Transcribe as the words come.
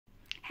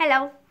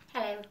Hello.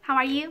 Hello. How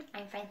are you?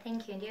 I'm fine,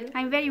 thank you. And you?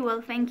 I'm very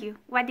well, thank you.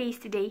 What day is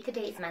today?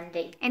 Today is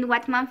Monday. And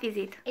what month is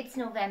it? It's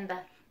November.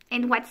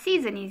 And what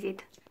season is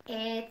it?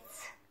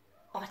 It's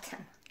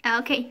autumn.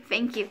 Okay,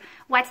 thank you.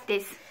 What's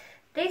this?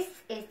 This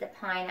is the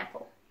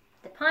pineapple.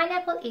 The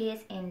pineapple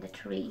is in the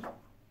tree.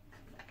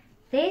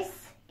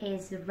 This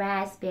is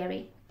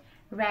raspberry.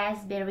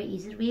 Raspberry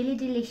is really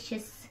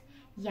delicious,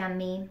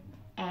 yummy,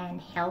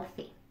 and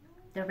healthy.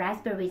 The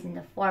raspberry is in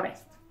the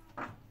forest.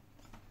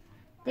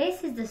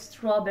 This is the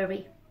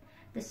strawberry.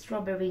 The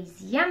strawberry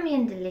is yummy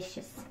and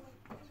delicious.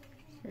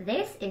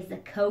 This is the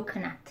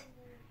coconut.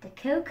 The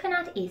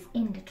coconut is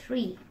in the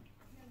tree.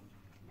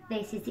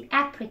 This is the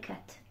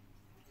apricot.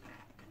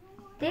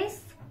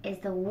 This is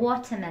the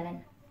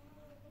watermelon.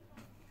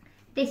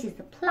 This is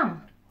the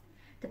plum.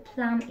 The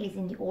plum is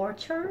in the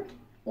orchard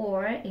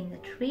or in the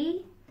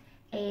tree.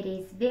 It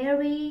is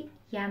very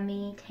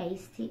yummy,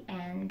 tasty,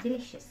 and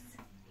delicious.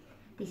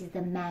 This is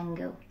the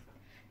mango.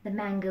 The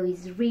mango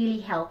is really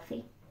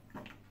healthy.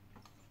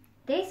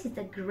 This is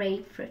the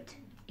grapefruit.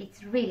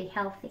 It's really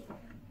healthy.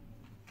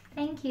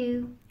 Thank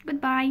you.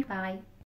 Goodbye. Bye.